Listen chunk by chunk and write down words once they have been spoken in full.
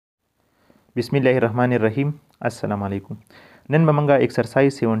बिस्मिल्लाहिर्रहमानिर्रहीम। अस्सलाम वालेकुम। नन बमंगा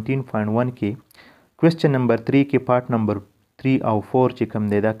एक्सरसाइज 17.1 के क्वेश्चन नंबर 3 के पार्ट नंबर 3 और 4 چې کوم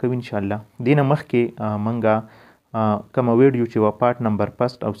دی دا کوو انشاءالله دینه مخکې منګه کومه ویډیو چې وا پارت نمبر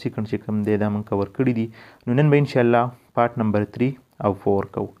فرست او سیکنډ چې کوم دی دا من کور کړی دي نو نن به انشاءالله پارت نمبر 3 او 4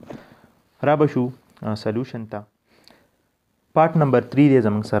 کوو. را به شو سلوشن ته. پارت نمبر 3 دی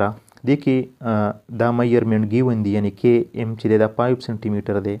زموږ سره دې کې دا میجرمنټ ګیون دی یعنی کې ام چې دا 5 سنټي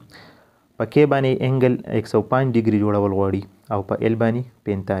میټر دی په کې باندې انګل 105 ډیګري جوړول غواړي او په ال باندې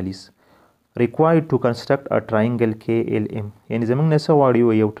 45 required to construct a triangle KLM یعنی زموږ نه څه غواړي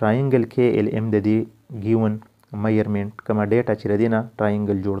یو triangle KLM د دې given measurement کومه ډیټا چې ردی نه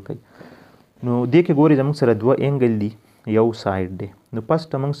triangle جوړ کړي. نو دې کې ګوري زموږ سره دوه انګل دي یو ساید دی. نو پس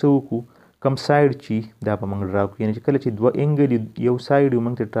ته موږ څه وکړو کم ساید چې دا به موږ ډرا کړو یعنی چې کله چې دوه انګل یو ساید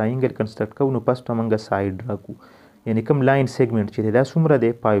موږ ته triangle construct کوو نو پس ته موږ ساید ډرا کړو یعنی کوم لاین سیگمنٹ چې دا څومره دی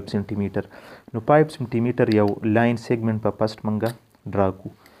 5 سنټي میټر. نو 5 سنټي میټر یو لاین سیگمنٹ په پست منګه ډرا کو.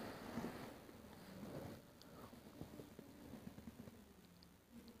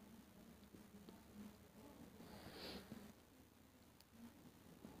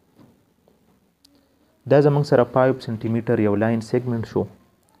 دا زموږ سره 5 سنټي میټر یو لاین سیگمنٹ شو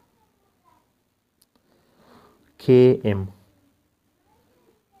KM.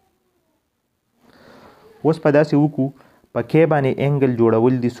 اوس په داسې وکړو په کې باندې انګل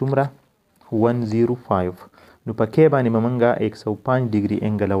جوړول دي څومره 105 نو په کې باندې به موږ 105 ډیګري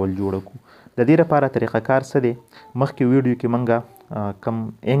انګل اول جوړه کړو. د دې لپاره طریقه کار څه دی مخکې ویډیو کې موږ کم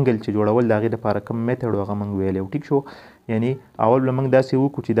انګل چې جوړول د هغې لپاره کم میتھډ هغه موږ ویلی ټیک شو. یعنی اول به موږ داسې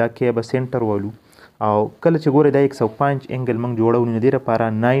وکړو چې دا کې به سینټر والو او کله چې ګورئ دا 105 انګل موږ جوړو نو دې لپاره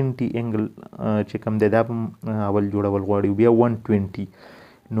 90 انګل چې کوم دی دا به اول جوړول غواړي بیا 120.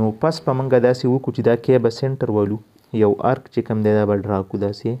 نو پس په منګه داسې وکړو چې دا کې به سینټر والو یو ارک چې کوم دی دا به ډرا کړو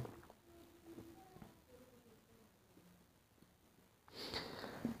داسې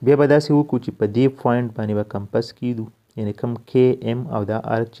بیا به داسې وکړو چې په دې پوینټ باندې به کمپس کیدو یعنی کم کې ام او دا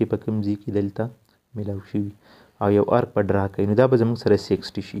ارک چې په کوم ځای کې دلته میلاو شوي او یو ارک به ډرا کوي نو دا به زموږ سره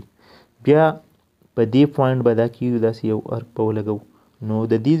 60 شي. بیا په دې پوینټ به دا کیدو داسې یو ارک به ولګو نو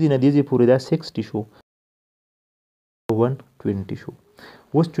د دې ځای نه دې ځای پورې دا 60 شو 120 شو.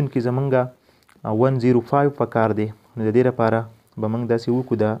 اوس چونکې زمونږ 105 پکار دی نو د دې لپاره به موږ داسې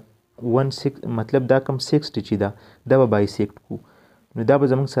وکړو دا مطلب دا کم 60 چې دا به بایسیکټ کړو نو دا به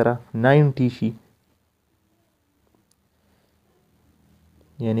زموږ سره 90 شي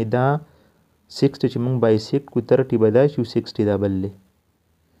یعنی دا 60 چې موږ بایسیکټ کړو 30 به دا شي 60 دا بل دی.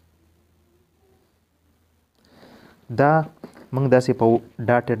 دا موږ داسې په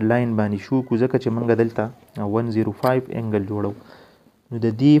ډاټډ لاین باندې شو کو ځکه چې موږ دلته 105 انګل جوړو نو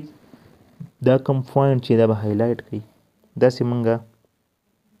د دې دا کم پوینټ چې دا به هایلایټ کړي داسې موږ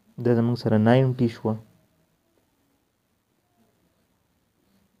دا زموږ سره 90 شوه.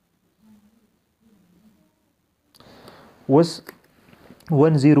 اوس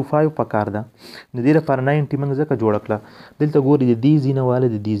 105 پکار ده د دې لپاره 90 موږ ځکه جوړه کړه دلته ګوري د دې ځای نه واله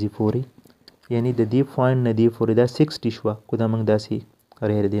د دې ځای پورې یعنی د دې پوینټ نه دې پورې دا 60 شوه کو دا موږ داسې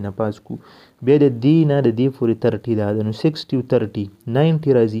رهر دې نه پاس کو بیا د دې نه د دې پورې 30 ده نو 60 او 30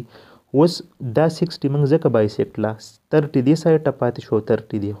 90 راځي. اوس دا 60 موږ ځکه بایسیکټ لا 30 دې سایډ ته پاتې شو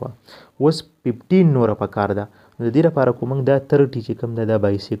 30 دی خوا اوس 15 نوره پکار ده نو د دې لپاره کو موږ دا 30 چې کوم ده دا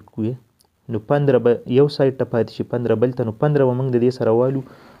بایسیکټ کوو نو 15 به یو سایډ ته پاتې شي 15 بل ته نو 15 به موږ د دې سره والو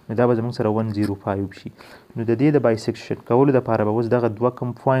نو دا به زموږ سره 105 شي. نو د دې د بایسیکشن کولو دپاره به اوس دغه دوه کم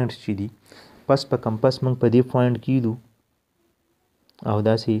پوینټس چې دي پس په کمپس موږ په دې پوینټ کیدو او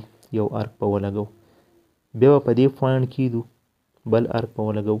داسې یو ارک په ولګو بیا به په دې پوینټ کیدو بل ارک په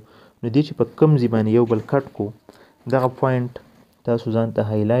ولګو نو دې چې په کم ځای باندې یو بل کټ کو دغه پوینټ تاسو ځان ته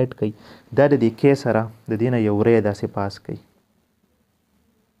هایلایټ کړئ دا د دې کې سره د دې نه یو ری داسې پاس کړئ.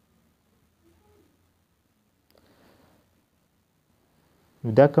 نو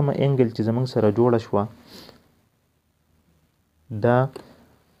دا کومه انګل چې زموږ سره جوړه شوه دا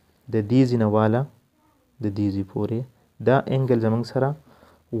د دې ځای نه واله د دې ځای پورې دا انګل زموږ سره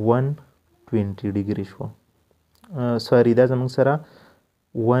 120 ډیګري شوه سوري دا زموږ سره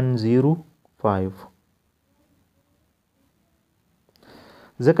 105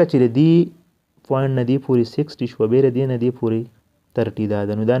 ځکه چې د دې پوینټ نه دې پورې 60 شوه بیا د دې نه دې پورې 30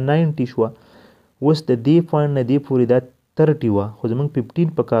 ده نو دا 90 شوه. اوس د دې پوینټ نه دې پورې دا 30 وه خو زموږ 15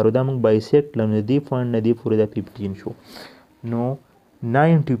 پکار و دا موږ بایسیکټ کړه نو د دې پوینټ نه دې پورې دا 15 شو نو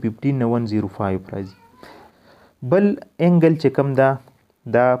 90 15 نه 105 راځي. بل انګل چې کوم ده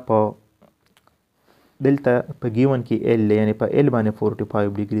دا په دلته په ګیون کې ال یعنی په ال باندې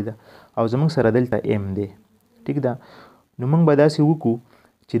 45 ډیګري ده او زموږ سره دلته ام دی ټیک ده. نو موږ به داسې وکړو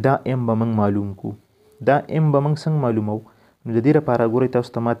چې دا ام به موږ معلوم کو. دا ام به موږ څنګه معلومو؟ نو د دې لپاره ګورئ تاسو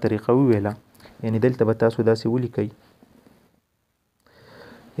ته ما طریقه وویله، یعنې دلته به تاسو داسې ولیکئ.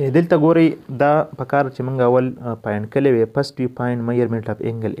 دلته ګورئ دا پکار چې موږ اول پاینټ کلی وی فرست وی پاینټ میجرمنټ اف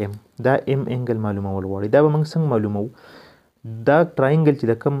انګل ام. دا ام انګل معلومول غواړي. دا به موږ څنګه معلومو؟ دا ټراینګل چې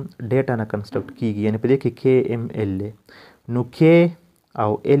د کوم ډیټا نه کنسټرکټ کیږي، یعنې په دې کې کې ام ال دی، نو کې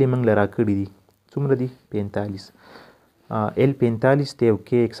او ال موږ له راکړي دي څومره دي؟ 45. ال 45 دی او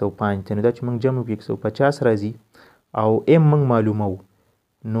کې 105 دی، نو دا چې موږ جمع کړو 150 راځي او ام موږ معلومو.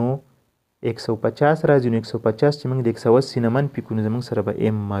 نو 150 راځي، نو 150 چې موږ د 180 نه منفي کړو نو زموږ سره به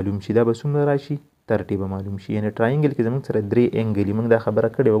ام معلوم شي. دا به څومره راشي؟ 30 به معلوم شي. یعنې ټراینګل کې زموږ سره 3 انګل دي. موږ دا خبره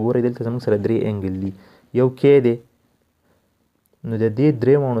کړې وه، ګورئ دلته زموږ سره 3 انګل دي، یو کې دی، نو د دې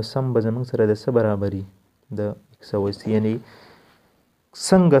درې واړو سم به زموږ سره د څه برابري؟ د 180. یعنې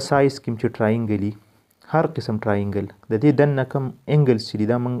څنګه سایز کې چې ټراینګل وي، هر قسم ټراینګل د دې دننه کم انګلز چې دي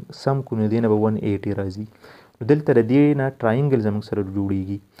دا موږ سم کړو نو دې نه به 180 راځي. نو دلته د دې نه ټراینګل زموږ سره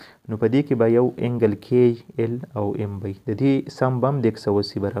جوړیږي، نو په دې کې به یو انګل کې ال او ام وي، د دې سم به هم د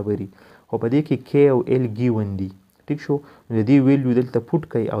 180 برابري، خو په دې کې کې او ال ګیون دي. ټیک شو؟ نو د دې ویلیو دلته پوټ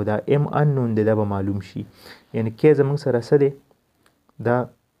کوي او دا ام انون دی، دا به معلوم شي. یعنې کې زموږ سره څه دی؟ دا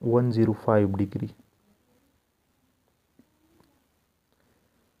 105 ډیګري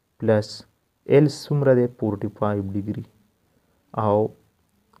پلس ال څومره دی؟ 45 ډیګري او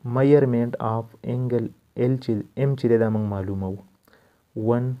میجرمنټ آف انګل ال چې ام چې دی دا موږ معلومو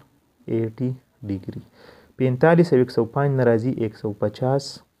 180 ډیګري. 45 او 105 نه راځي 150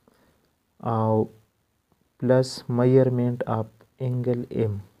 او پلس میجرمنټ آف انګل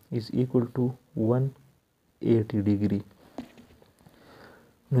ام از ایکول ټو 180 ډیګري.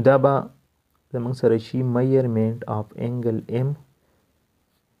 نو دا به زموږ سره شي میجرمنټ آف انګل ام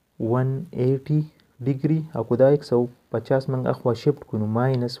 180 ډیګري، او که دا 150 موږ اخوا شفټ کړو نو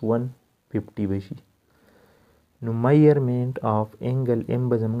ماینس 150 به شي. نو میجرمنټ آف انګل ام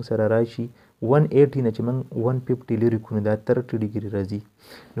به زموږ سره راشي 180 نه چې موږ 150 لرې کړو نو دا 30 ډیګري راځي.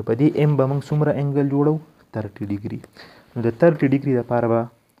 نو په دې ام به موږ څومره انګل جوړو؟ 30 ډیګري. نو د 30 ډیګري لپاره به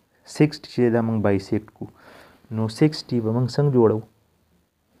 60 چې دا موږ بایسیکټ کړو، نو 60 به موږ څنګه جوړو؟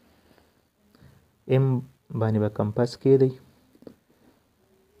 ام باندې به کمپاس کېدی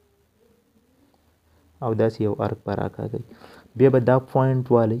او داسې یو ارک به راکاږئ، بیا به دا پوینټ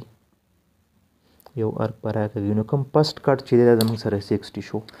والی یو ارک به راکاږئ. نو کوم فسټ کټ چې دی دا زموږ سره 60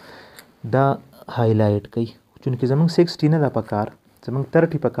 شو. دا هایلایټ کوي چونکې زموږ 60 نه ده پکار، زموږ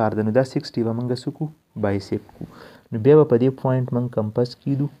 30 پکار ده، نو دا 60 به موږ څه کړو؟ بایسیپ کړو. نو بیا به په دې پوینټ موږ کمپاس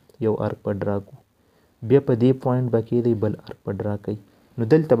کیدو، یو ارک په ډرا کړو، بیا په دې پوینټ به کېدی بل ارک په ډرا کوي. نو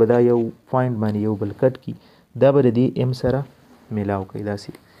دلته به دا یو پوینټ باندې یو بل کټ کی، دا به د دې ام سره میلاو کوي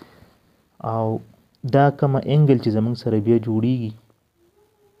داسې، او دا کومه انګل چې زموږ سره بیا جوړیږي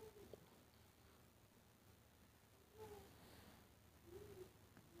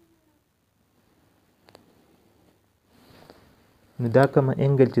نو دا کومه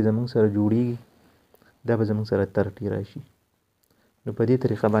انګل چې زموږ سره جوړیږي دا به زموږ سره 30 راشي. نو په دې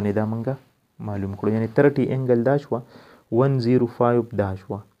طریقه باندې دا موږ معلوم کړو، یعنی 30 انګل دا شوه، 105 دا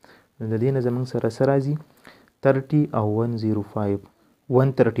شوه. نو د دې نه زموږ سره څه راځي؟ 30 او 105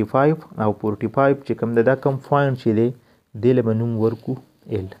 135 او 45 چې کوم دا کوم پوینټ چې دی دې له به نوم ورکو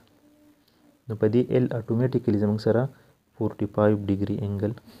ال. نو په دې ال اټومیټیکلی زموږ سره 45 ډیګري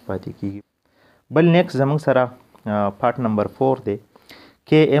انګل پاتې کیږي. بل نیکسټ زموږ سره پارت نمبر 4 دی.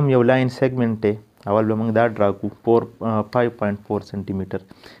 کې ام یو لاین سیګمنټ دی، اول به موږ دا ډرا کړو 5.4 سنټي میټر،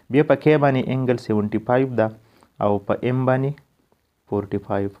 بیا په کې باندې انګل 75 ده او په ام باندې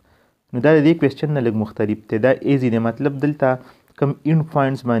 45. نو دا د دې کوېسچن نه لږ مختلف دی، دا ایزي دی، مطلب دلته کم اینډ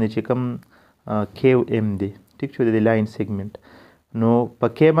پوینټس باندې چې کم کې او ام دی، ټیک شو، د دې لاین سیګمنټ، نو په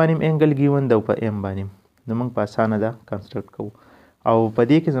کې باندې انګل ګیون ده او په ام باندې، نو موږ په اسانه دا کنسټرکټ کوو. او په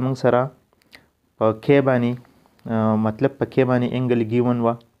دې کې زموږ سره په کې باندې مطلب په کې باندې انګل ګیون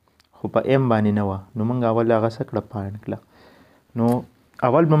وه خو په ام باندې نه وه، نو موږ اول هغه څه کړه پاینټ کړه. نو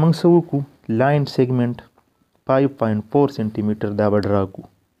اول به موږ څه وکړو؟ لاین سیګمنټ 5.4 سنټي میټر دا به ډرا کړو.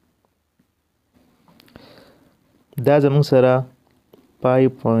 دا زموږ سره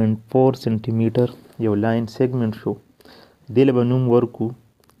 5.4 سنټي میټر یو لاین سیګمنټ شو، دې له به نوم ورکړو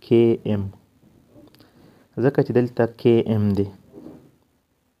کې ام، ځکه چې دلته کې ام دی.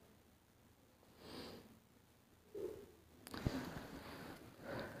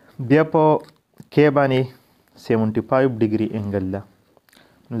 بیا په کې باندې 75 ډیګري انګل ده،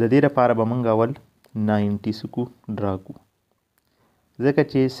 نو د دې لپاره به موږ اول 90 سکو ډرا کړو، ځکه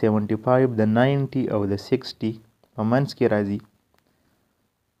چې 75 د 90 او د 60 په منځ کې راځي،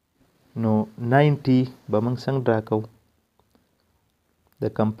 نو 90 به موږ څنګه ډرا کوو؟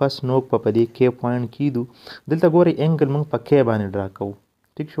 د کمپس نوک په دې کې پوینټ کیدو دلته ګورئ انګل موږ په کې باندې ډرا کوو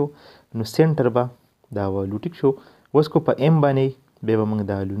ټیک شو نو سنټر به دا والو ټیک شو اوس کو په ام باندې بیا به موږ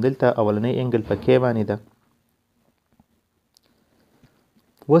دا والو دلته اولنۍ انګل په کې باندې ده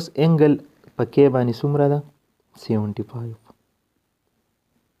اوس انګل په کې باندې څومره ده 75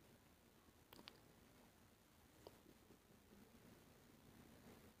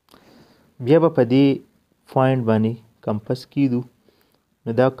 بیا به په دې پوینټ باندې کمپس کیدو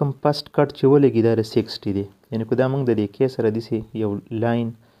نو دا کمپس کټ چې ولګي دا 60 دی یعنی که دا موږ د دې کې سره داسې یو لاین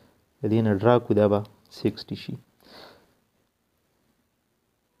د دې نه ډرا کړو دا به 60 شي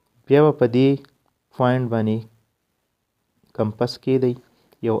بیا به په دې پوینټ باندې کمپس کیدی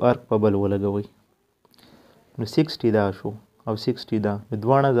یو ارک په بل ولګوئ نو 60 دا شو او 60 دا نو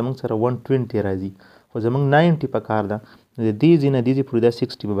دواړه زموږ سره 120 راځي خو زموږ 90 په کار ده نو د دې ځای نه دې ځای پورې دا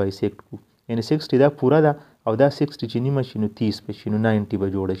 60 به بایسیکټ کړو یعنی 60 دا پوره ده او دا 60 چې نیمه شي نو 30 به شي نو 90 به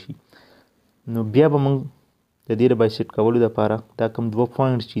جوړه شي نو بیا به موږ د دې د بایسیکټ کولو دپاره دا کوم دوه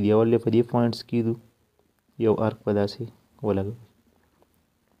پوینټس چې دي اول په دې پوینټس کیدو یو ارک به داسې ولګوئ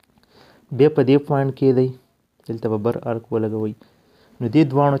بیا په دې پوینټ کیدی دلته به بر ارک ولګوئ نو دې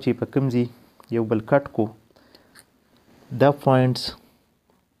دواړو چې په کوم ځای یو بل کټ کو دا پوینټس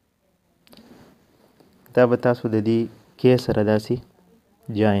دا به تاسو د دې کې سره داسې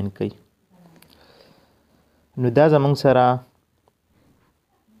جاین کوئ نو دا زموږ سره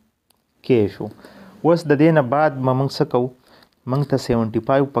کې شو اوس د دې نه بعد به موږ څه کوو موږ ته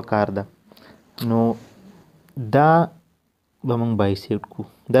 75 په کار ده نو دا به موږ بایسیکټ کړو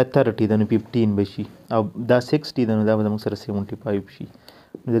دا 30 ده نو 15 به شي او دا 60 ده نو دا به زموږ سره 75 شي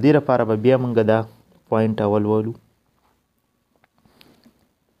نو د دې لپاره به بیا موږ دا پوینټ اول والو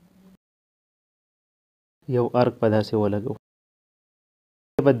یو ارک په داسې ولګو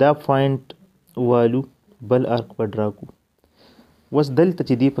به دا پوینټ والو بل ارک به ډرا کو اوس دلته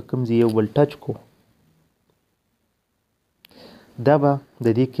چې دی په کوم ځای یو بل ټچ کو دا به د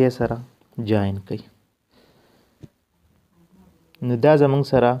دې کې سره جاین کوي نو دا زموږ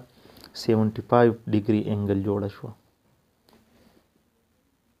سره 75 ډیګري انګل جوړه شو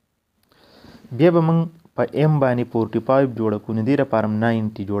بیا به موږ په ام باندې 45 جوړه کو نو دې لپاره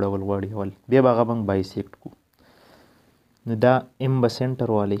 90 جوړول غواړي اول بیا به هغه موږ بایسیکټ کو نو دا ام به سنټر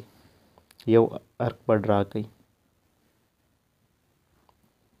والی یو ارک به ډرا کوي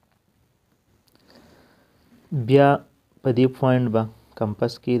بیا په دې پوینټ به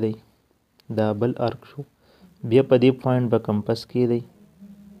کمپس کیدی دا بل ارک شو بیا په دې پوینټ به کمپس کیدی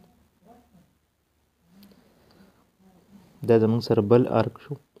دا زموږ سره بل ارک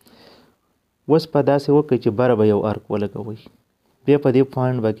شو اوس په داسې وکړئ چې بره به یو ارک ولګوئ بیا په دې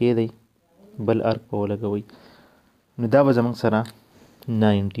پوینټ به کیدی بل ارک به ولګوئ نو دا به زموږ سره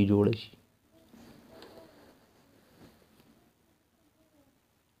 90 جوړه شي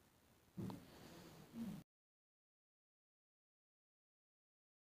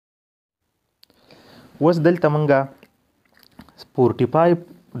اوس دلته مونږه 45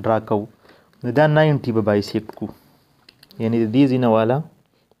 ډرا کوو نو دا 90 به بایسیکټ کو یعنی د دې ځای نه والا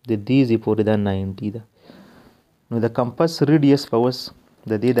د دې ځای پورې دا 90 ده نو د کمپس ریډیس به اوس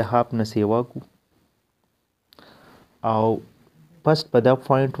د دې د هاف نه سیوا کو او پست په دا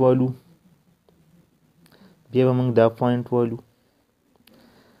پوینټ والو بیا به موږ دا پوینټ والو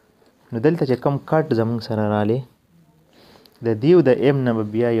نو دلته چې کم کټ زموږ سره رالی د دې او د ام نه به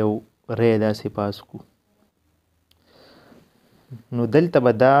بیا یو ری داسې پاس کو نو دلته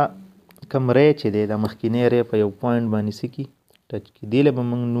به دا کم ری چې دی د مخکینی ری په یو پوینټ باندې څه کي ټچ کي دې له به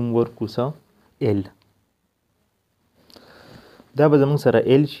موږ نوم ورکړو څه ال دا به زموږ سره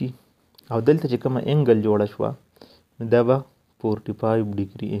ال شي او دلته چې کومه انګل جوړه شوه نو دا به 45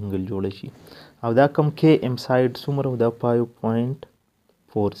 ډیګري انګل جوړه شي او دا کم کې ام سایډ څومره دا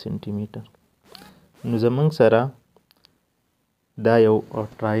 5.4 سنټي میټر نو زموږ سره دا یو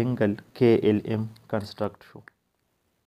ټراینګل کې ال ام کنسټرکټ شو